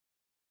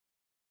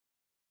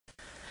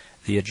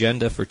The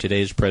agenda for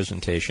today's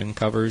presentation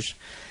covers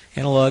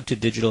analog to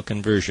digital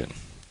conversion.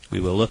 We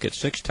will look at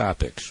 6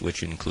 topics,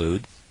 which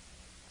include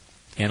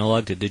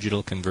analog to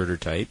digital converter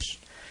types,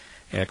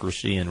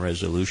 accuracy and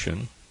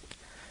resolution,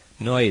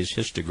 noise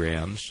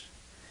histograms,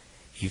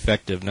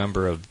 effective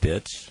number of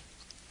bits,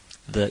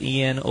 the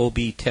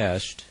ENOB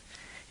test,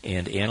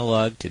 and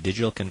analog to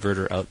digital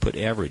converter output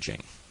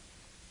averaging.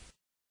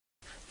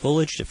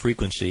 Voltage to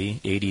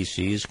frequency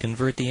ADCs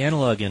convert the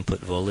analog input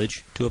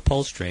voltage to a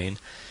pulse train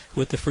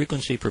with the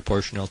frequency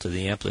proportional to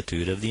the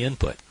amplitude of the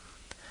input.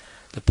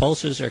 The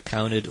pulses are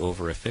counted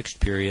over a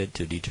fixed period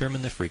to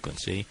determine the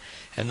frequency,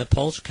 and the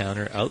pulse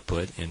counter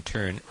output in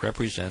turn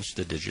represents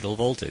the digital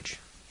voltage.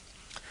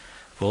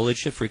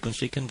 Voltage to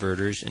frequency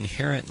converters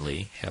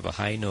inherently have a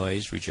high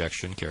noise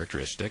rejection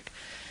characteristic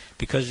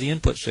because the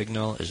input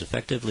signal is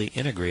effectively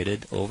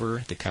integrated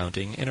over the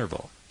counting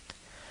interval.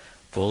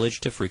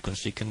 Voltage to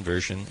frequency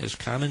conversion is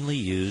commonly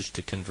used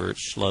to convert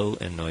slow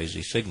and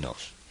noisy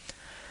signals.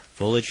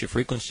 Voltage to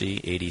frequency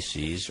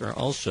ADCs are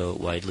also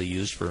widely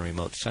used for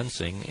remote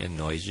sensing in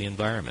noisy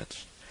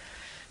environments.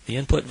 The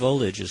input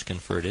voltage is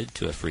converted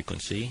to a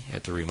frequency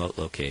at the remote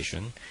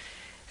location,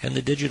 and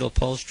the digital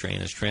pulse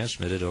train is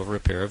transmitted over a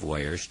pair of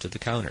wires to the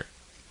counter.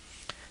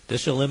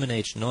 This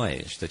eliminates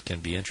noise that can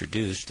be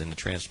introduced in the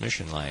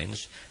transmission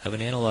lines of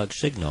an analog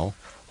signal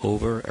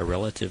over a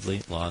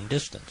relatively long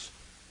distance.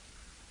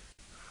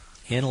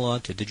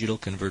 Analog to digital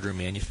converter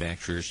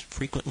manufacturers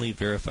frequently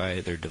verify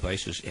their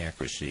device's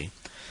accuracy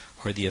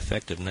or the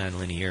effect of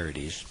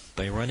nonlinearities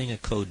by running a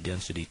code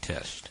density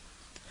test.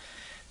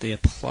 They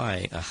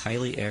apply a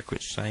highly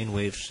accurate sine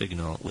wave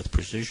signal with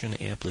precision,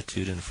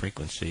 amplitude, and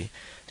frequency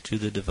to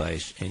the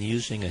device, and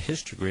using a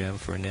histogram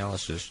for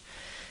analysis,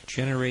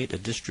 generate a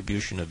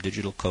distribution of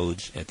digital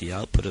codes at the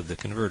output of the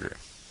converter.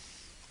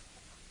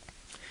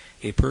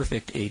 A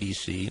perfect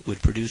ADC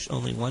would produce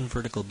only one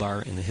vertical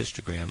bar in the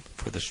histogram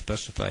for the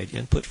specified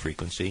input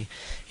frequency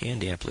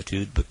and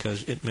amplitude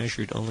because it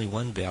measured only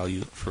one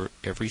value for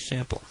every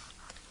sample.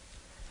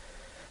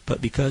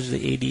 But because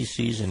the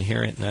ADC's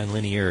inherent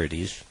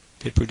nonlinearities,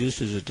 it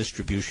produces a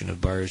distribution of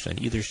bars on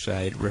either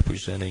side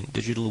representing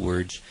digital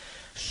words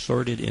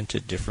sorted into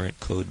different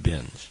code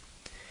bins.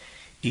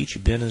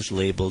 Each bin is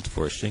labeled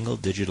for a single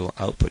digital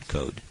output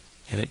code,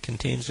 and it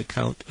contains a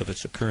count of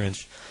its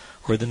occurrence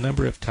or the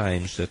number of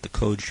times that the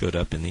code showed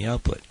up in the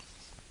output.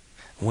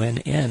 When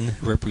n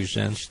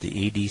represents the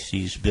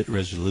ADC's bit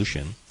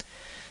resolution,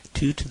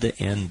 2 to the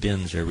n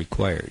bins are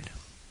required.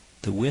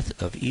 The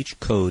width of each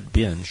code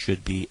bin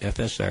should be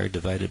FSR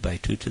divided by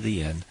 2 to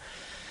the n,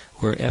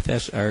 where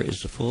FSR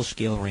is the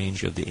full-scale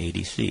range of the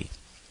ADC.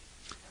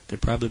 The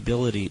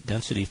probability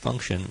density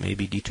function may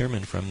be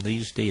determined from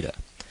these data.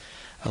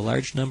 A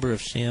large number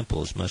of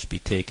samples must be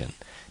taken,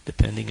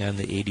 depending on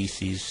the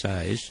ADC's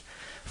size,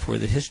 for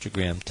the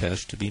histogram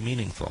test to be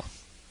meaningful.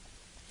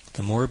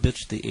 The more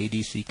bits the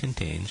ADC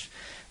contains,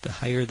 the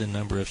higher the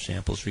number of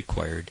samples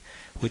required,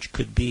 which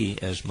could be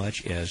as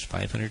much as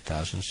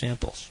 500,000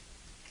 samples.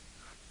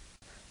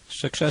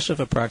 Successive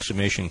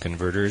approximation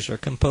converters are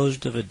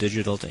composed of a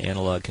digital to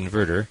analog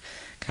converter,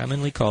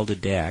 commonly called a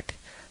DAC,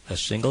 a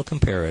single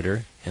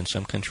comparator, and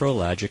some control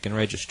logic and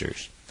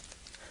registers.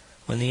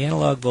 When the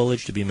analog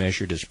voltage to be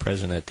measured is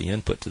present at the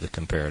input to the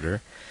comparator,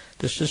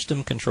 the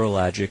system control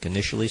logic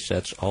initially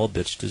sets all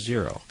bits to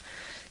 0.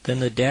 Then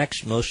the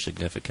DAC's most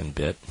significant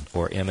bit,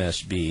 or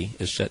MSB,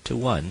 is set to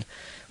 1,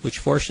 which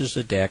forces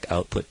the DAC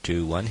output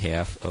to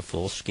 1/2 of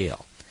full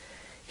scale.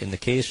 In the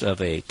case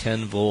of a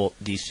 10-volt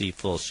DC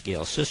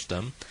full-scale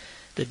system,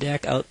 the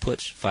DAC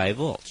outputs 5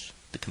 volts.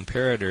 The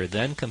comparator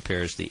then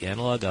compares the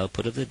analog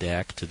output of the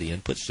DAC to the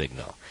input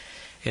signal,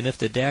 and if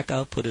the DAC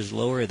output is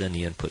lower than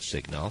the input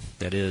signal,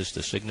 that is,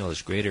 the signal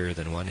is greater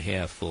than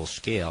 1/2 full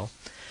scale,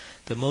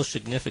 the most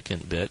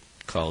significant bit,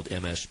 called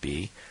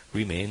MSB,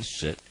 remains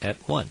set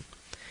at 1.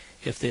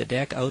 If the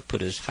DAC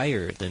output is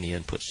higher than the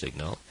input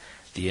signal,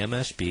 the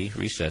MSB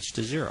resets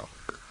to 0.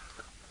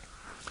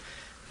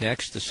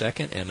 Next, the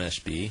second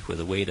MSB, with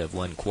a weight of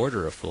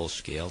 1/4 of full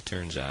scale,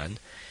 turns on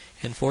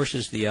and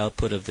forces the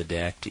output of the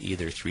DAC to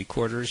either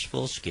 3/4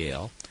 full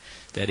scale,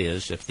 that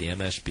is, if the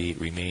MSB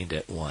remained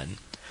at 1,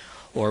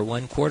 or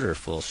 1/4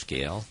 full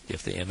scale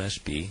if the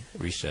MSB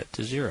reset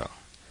to 0.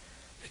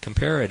 The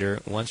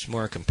comparator once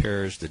more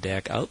compares the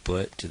DAC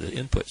output to the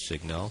input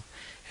signal,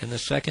 and the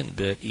second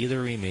bit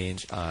either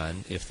remains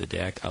on if the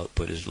DAC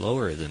output is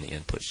lower than the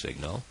input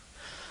signal,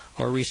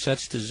 or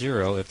resets to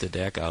 0 if the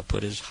DAC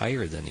output is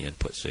higher than the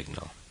input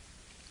signal.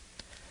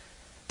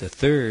 The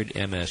third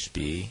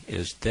MSB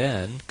is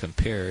then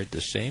compared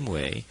the same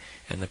way,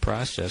 and the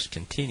process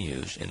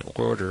continues in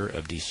order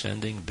of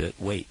descending bit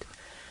weight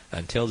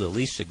until the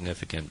least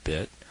significant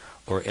bit,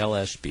 or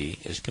LSB,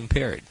 is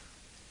compared.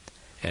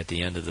 At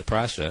the end of the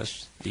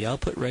process, the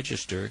output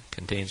register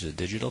contains a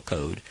digital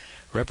code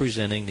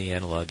representing the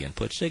analog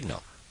input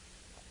signal.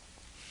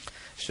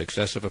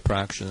 Successive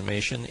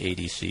approximation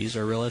ADCs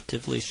are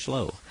relatively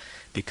slow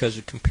because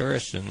the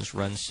comparisons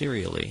run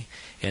serially,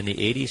 and the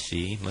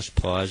ADC must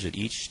pause at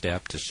each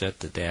step to set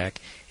the DAC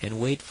and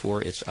wait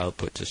for its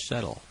output to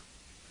settle.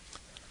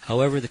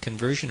 However, the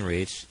conversion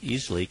rates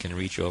easily can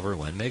reach over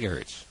 1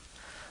 MHz.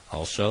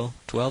 Also,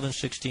 12 and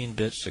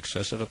 16-bit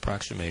successive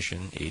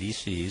approximation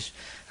ADCs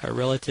are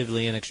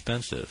relatively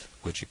inexpensive,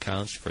 which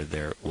accounts for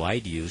their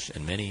wide use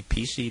in many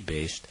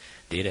PC-based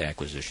data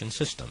acquisition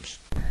systems.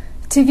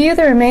 To view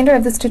the remainder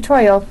of this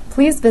tutorial,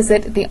 please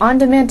visit the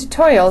on-demand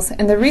tutorials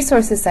in the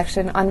resources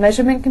section on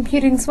Measurement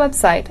Computing's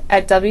website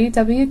at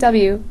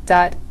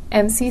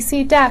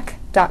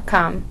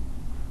www.mccdac.com.